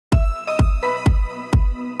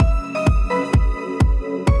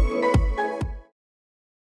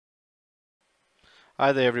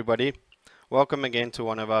Hi there everybody, welcome again to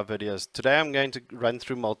one of our videos. Today I'm going to run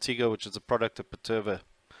through MultiGo, which is a product of Perturva.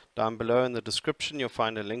 Down below in the description you'll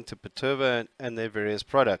find a link to Perturva and their various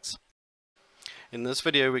products. In this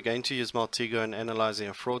video we're going to use MultiGo in analyzing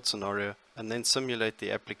a fraud scenario and then simulate the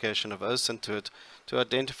application of OSINT to it to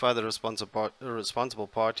identify the responsible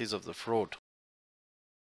parties of the fraud.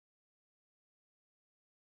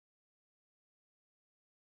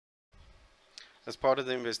 As part of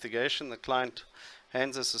the investigation, the client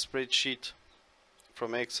hands us a spreadsheet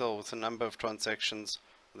from Excel with a number of transactions.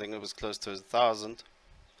 I think it was close to 1,000.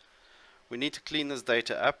 We need to clean this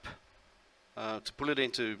data up to pull it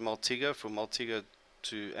into MultiGo for MultiGo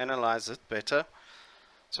to analyze it better.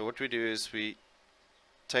 So what we do is we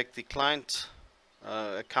take the client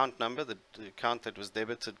account number, the account that was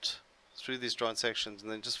debited through these transactions,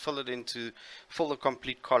 and then just fill the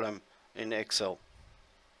complete column in Excel.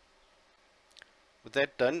 With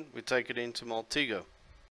that done, we take it into MultiGo.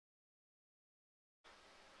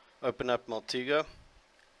 Open up MultiGo,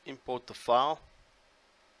 import the file,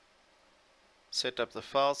 set up the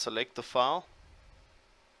file, select the file,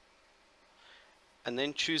 and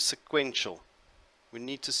then choose sequential. We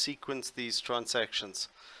need to sequence these transactions.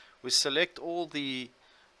 We select all the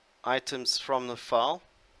items from the file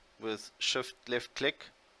with shift left click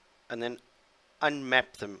and then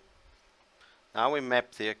unmap them. Now we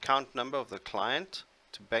map the account number of the client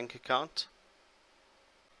to bank account.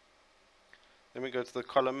 Then we go to the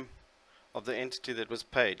column of the entity that was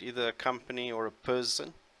paid, either a company or a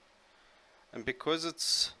person. And because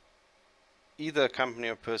it's either a company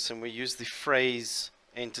or person, we use the phrase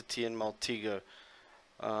entity in MultiGo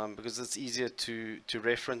because it's easier to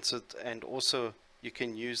reference it, and also you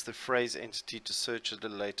can use the phrase entity to search at a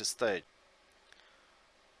later stage.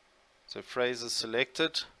 So phrase is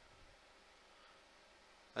selected,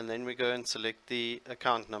 and then we go and select the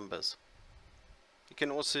account numbers. You can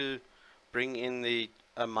also bring in the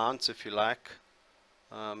amounts if you like,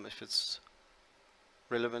 if it's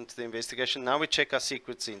relevant to the investigation. Now we check our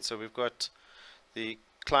sequencing. So we've got the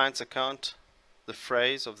client's account, the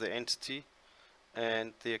phrase of the entity,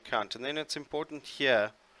 and the account. And then it's important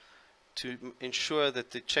here to ensure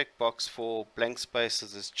that the checkbox for blank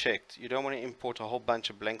spaces is checked. You don't want to import a whole bunch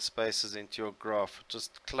of blank spaces into your graph.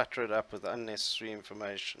 Just clutter it up with unnecessary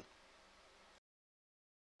information.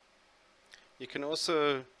 You can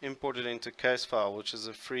also import it into CaseFile, which is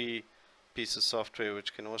a free piece of software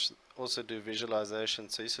which can also do visualization.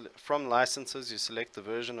 So from licenses you select the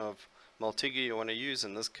version of MultiGo you want to use.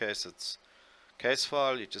 In this case it's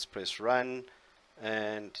CaseFile. You just press run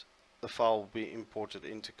and the file will be imported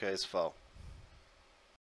into CaseFile.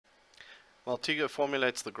 MultiGo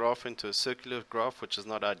formulates the graph into a circular graph, which is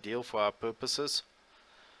not ideal for our purposes.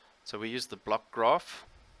 So we use the block graph.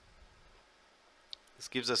 This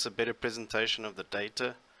gives us a better presentation of the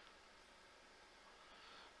data.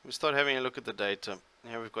 We start having a look at the data.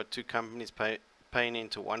 Here we've got two companies paying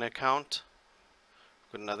into one account.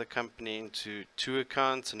 We've got another company into two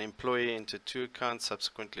accounts, an employee into two accounts.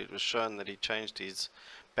 Subsequently it was shown that he changed his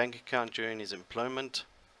bank account during his employment.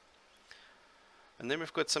 And then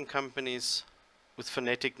we've got some companies with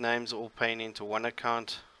phonetic names all paying into one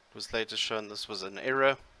account. It was later shown this was an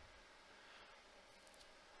error.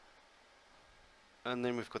 And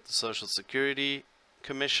then we've got the Social Security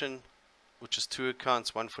Commission, which is two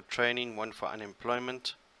accounts, one for training, one for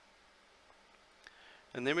unemployment.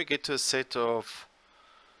 And then we get to a set of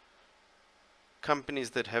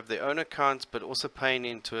companies that have their own accounts but also paying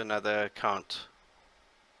into another account.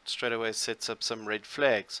 Straight away sets up some red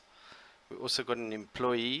flags. We also got an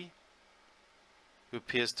employee who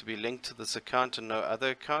appears to be linked to this account and no other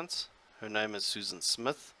accounts. Her name is Susan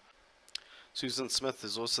Smith. Susan Smith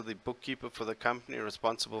is also the bookkeeper for the company,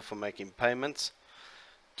 responsible for making payments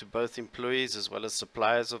to both employees as well as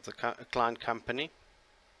suppliers of the client company.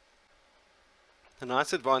 The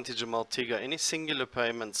nice advantage of MultiGo, any singular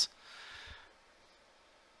payments,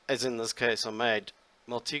 as in this case, are made,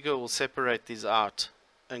 MultiGo will separate these out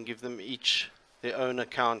and give them each their own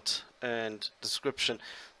account and description.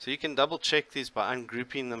 So you can double check these by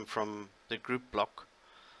ungrouping them from the group block,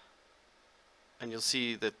 and you'll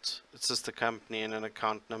see that it's just a company and an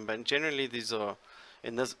account number. And generally these are,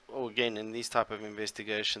 in these type of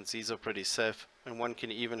investigations, these are pretty safe, and one can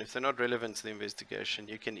even, if they're not relevant to the investigation,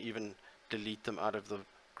 you can even delete them out of the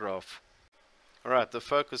graph. Alright, the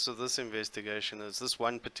focus of this investigation is this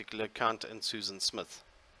one particular account and Susan Smith.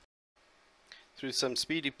 Through some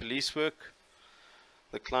speedy police work,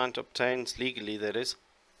 the client obtains, legally that is,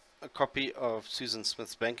 a copy of Susan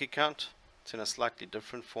Smith's bank account. It's in a slightly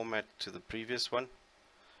different format to the previous one,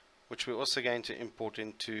 which we're also going to import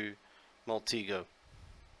into MultiGo.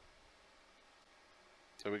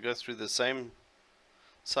 So we go through the same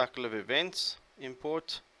cycle of events.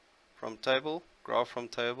 Import from table, graph from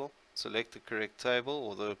table, select the correct table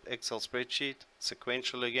or the Excel spreadsheet,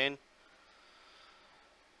 sequential again,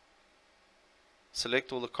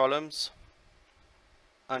 select all the columns,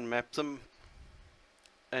 unmap them,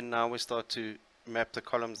 and now we start to map the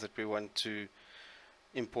columns that we want to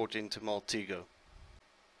import into MultiGo.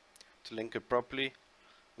 To link it properly,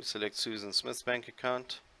 we select Susan Smith's bank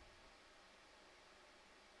account,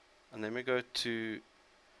 and then we go to,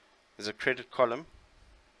 there's a credit column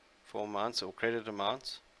for amounts or credit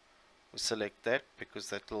amounts. We select that because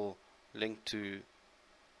that will link to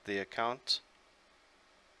the account.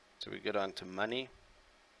 So we go down to money,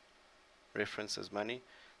 reference as money.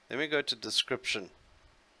 Then we go to description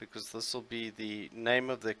because this will be the name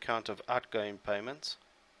of the account of outgoing payments.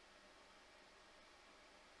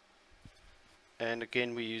 And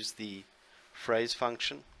again we use the phrase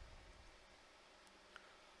function.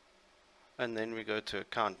 And then we go to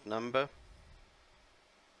account number.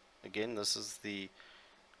 Again, this is the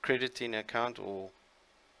crediting account or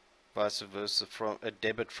vice versa, from a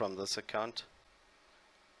debit from this account.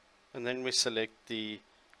 And then we select the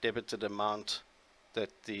debited amount that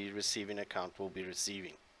the receiving account will be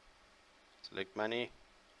receiving. Select money,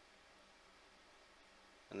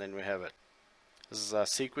 and then we have it. This is our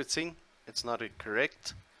sequencing. It's not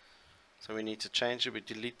correct, so we need to change it. We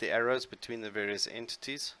delete the arrows between the various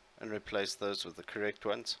entities and replace those with the correct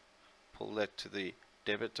ones. Pull that to the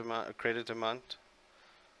debit amount, credit amount,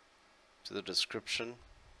 to the description,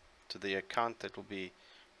 to the account that will be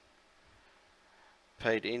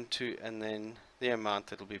paid into, and then the amount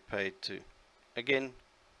that will be paid to. Again,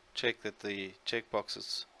 check that the checkbox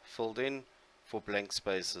is filled in for blank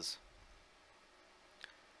spaces,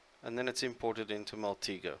 and then it's imported into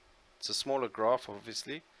MultiGo. It's a smaller graph,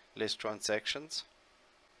 obviously, less transactions.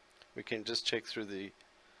 We can just check through the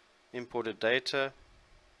imported data.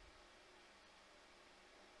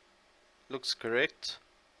 Looks correct,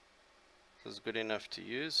 so it's good enough to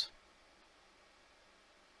use.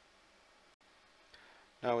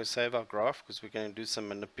 Now we save our graph because we're going to do some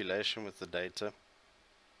manipulation with the data.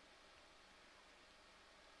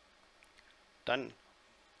 Done.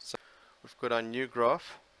 So we've got our new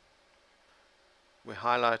graph. We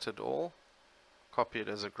highlight it all, copy it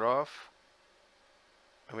as a graph,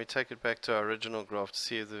 and we take it back to our original graph to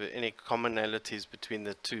see if there are any commonalities between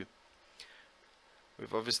the two.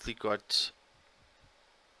 We've obviously got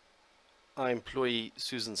our employee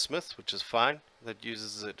Susan Smith, which is fine, that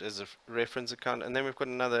uses it as a reference account, and then we've got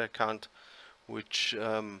another account which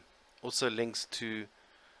also links to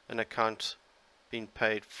an account being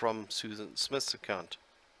paid from Susan Smith's account.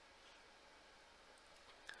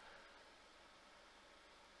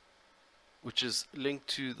 Which is linked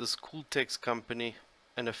to this Cooltex company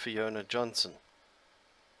and a Fiona Johnson.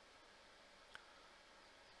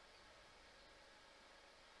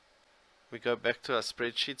 We go back to our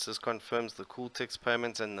spreadsheets. This confirms the Cooltex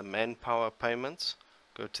payments and the manpower payments.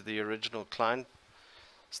 Go to the original client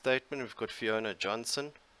statement. We've got Fiona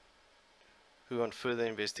Johnson, who on further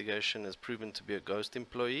investigation has proven to be a ghost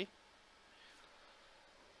employee.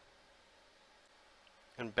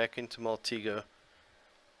 And back into MultiGo,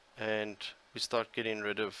 and we start getting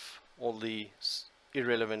rid of all the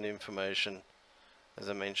irrelevant information, as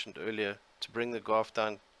I mentioned earlier, to bring the graph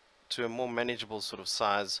down to a more manageable sort of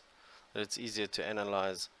size, that it's easier to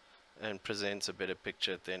analyze and presents a better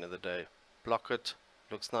picture at the end of the day. Block it,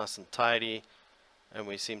 looks nice and tidy, and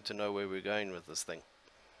we seem to know where we're going with this thing.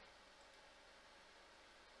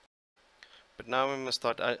 But now we must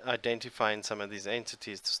start identifying some of these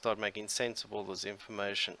entities to start making sense of all this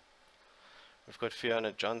information. We've got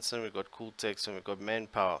Fiona Johnson, we've got Cooltex, and we've got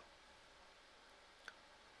manpower.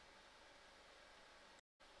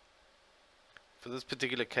 For this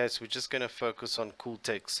particular case, we're just going to focus on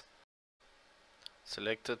Cooltex.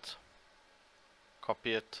 Select it,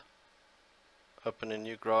 copy it, open a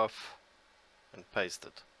new graph, and paste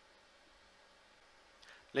it.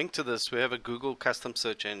 Linked to this, we have a Google custom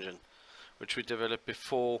search engine, which we developed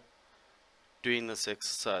before doing this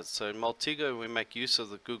exercise. So in MultiGo, we make use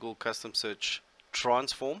of the Google custom search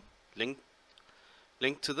transform. Link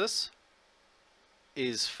to this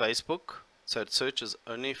is Facebook, so it searches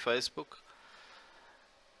only Facebook,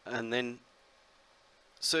 and then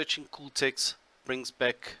searching Cooltex brings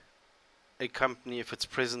back a company if it's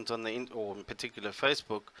present on the or in particular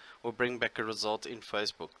Facebook, will bring back a result in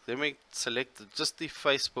Facebook. Then we select just the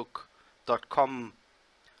facebook.com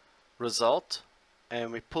result,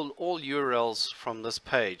 and we pull all URLs from this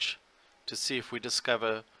page to see if we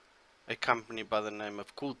discover a company by the name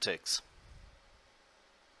of Cooltex.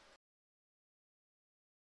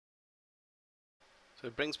 So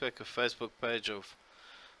it brings back a Facebook page of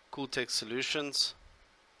Cool Text Solutions.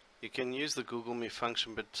 You can use the Google Me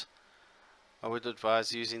function, but I would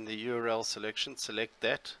advise using the URL selection. Select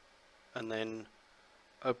that and then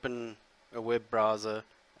open a web browser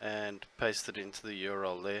and paste it into the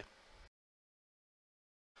URL there.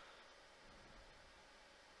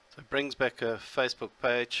 So it brings back a Facebook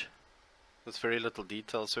page with very little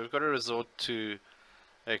detail. So we've got to resort to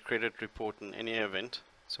a credit report in any event.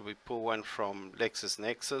 So we pull one from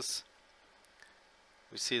LexisNexis.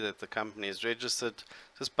 We see that the company is registered.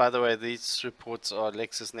 Just by the way, these reports are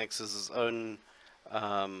LexisNexis's own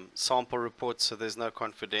sample reports, so there's no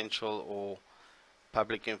confidential or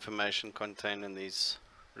public information contained in these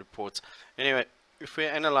reports. Anyway, if we're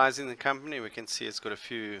analyzing the company, we can see it's got a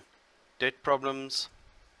few debt problems.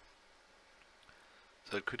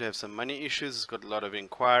 So it could have some money issues. It's got a lot of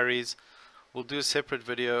inquiries. We'll do a separate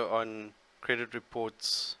video on credit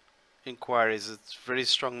reports inquiries. It's very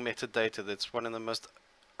strong metadata. That's one of the most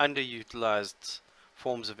underutilized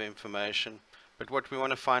forms of information. But what we want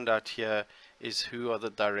to find out here is who are the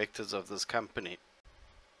directors of this company.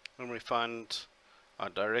 When we find our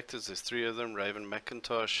directors, there's 3 of them: Raven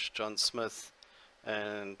McIntosh, John Smith,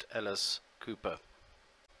 and Alice Cooper.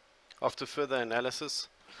 After further analysis,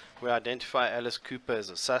 we identify Alice Cooper as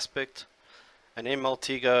a suspect, and in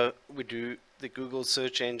MultiGo we do the Google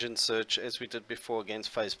search engine search as we did before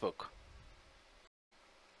against Facebook.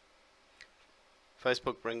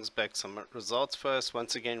 Facebook brings back some results for us.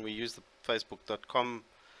 Once again, we use the facebook.com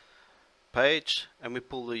page and we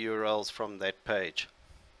pull the URLs from that page.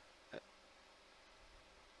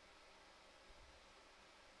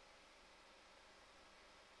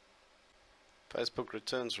 Facebook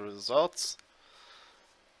returns results.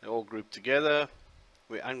 They're all grouped together.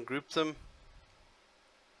 We ungroup them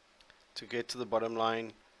to get to the bottom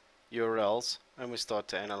line URLs, and we start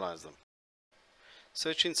to analyze them.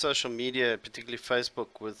 Searching social media, particularly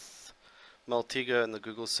Facebook, with MultiGo and the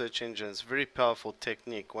Google search engine is a very powerful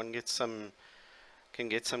technique. One can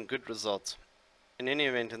get some good results. In any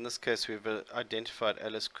event, in this case, we've identified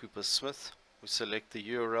Alice Cooper Smith. We select the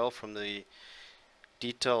URL from the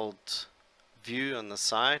detailed view on the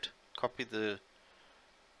side, copy the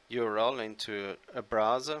URL into a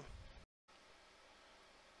browser.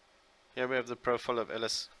 Here we have the profile of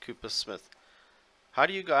Alice Cooper Smith. How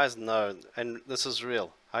do you guys know, and this is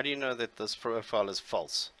real, how do you know that this profile is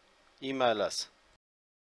false? Email us.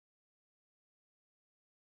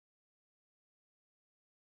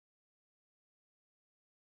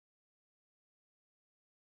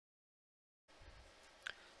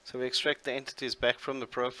 So we extract the entities back from the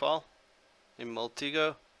profile in MultiGo.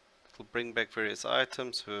 It will bring back various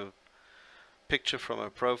items. Her picture from her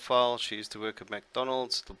profile. She used to work at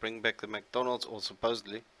McDonald's. It will bring back the McDonald's, or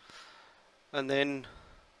supposedly. And then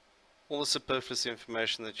all the superfluous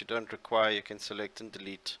information that you don't require, you can select and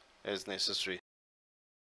delete as necessary.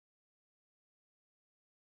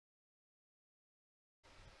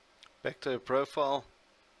 Back to her profile.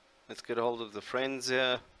 Let's get a hold of the friends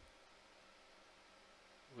here.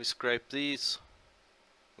 We scrape these.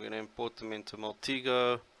 We're going to import them into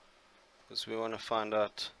MultiGo because we want to find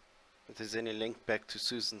out if there's any link back to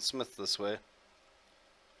Susan Smith this way,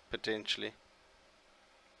 potentially.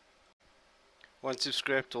 Once you've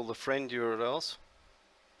scraped all the friend URLs,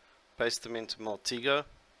 paste them into MultiGo,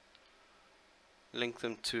 link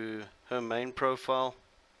them to her main profile.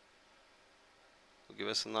 It'll give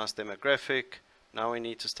us a nice demographic. Now we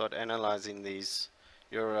need to start analyzing these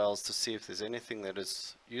URLs to see if there's anything that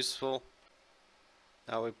is useful.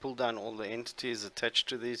 Now we pull down all the entities attached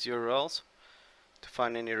to these URLs to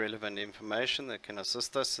find any relevant information that can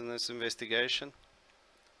assist us in this investigation.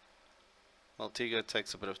 MultiGo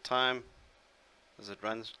takes a bit of time as it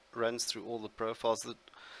runs through all the profiles.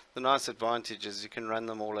 The nice advantage is you can run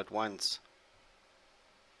them all at once.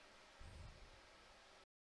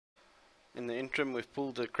 In the interim, we've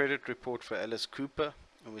pulled a credit report for Alice Cooper,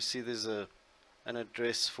 and we see there's an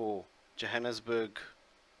address for Johannesburg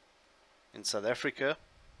in South Africa.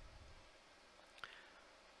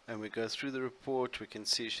 And we go through the report. We can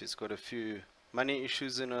see she's got a few money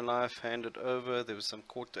issues in her life handed over. There was some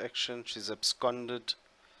court action. She's absconded.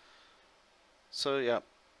 So yeah,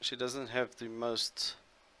 she doesn't have the most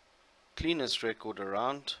cleanest record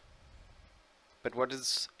around. But what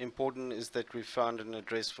is important is that we found an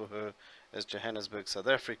address for her as Johannesburg, South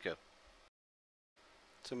Africa.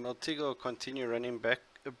 So MultiGo will continue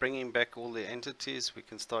bringing back all the entities. We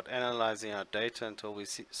can start analyzing our data until we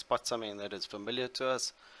spot something that is familiar to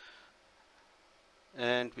us.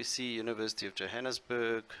 And we see University of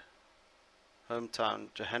Johannesburg, hometown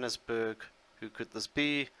Johannesburg. Who could this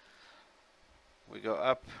be? We go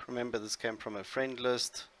up. Remember, this came from a friend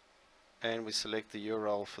list, and we select the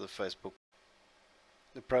URL for the Facebook.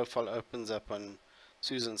 The profile opens up on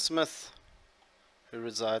Susan Smith, who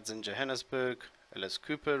resides in Johannesburg. Alice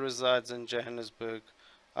Cooper resides in Johannesburg.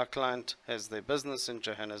 Our client has their business in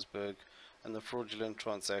Johannesburg, and the fraudulent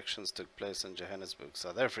transactions took place in Johannesburg,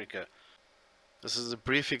 South Africa. This is a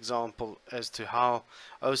brief example as to how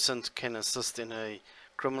OSINT can assist in a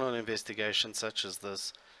criminal investigation such as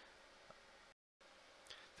this.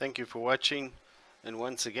 Thank you for watching, and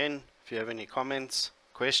once again, if you have any comments,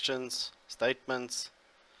 questions, statements,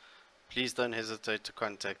 please don't hesitate to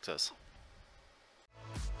contact us.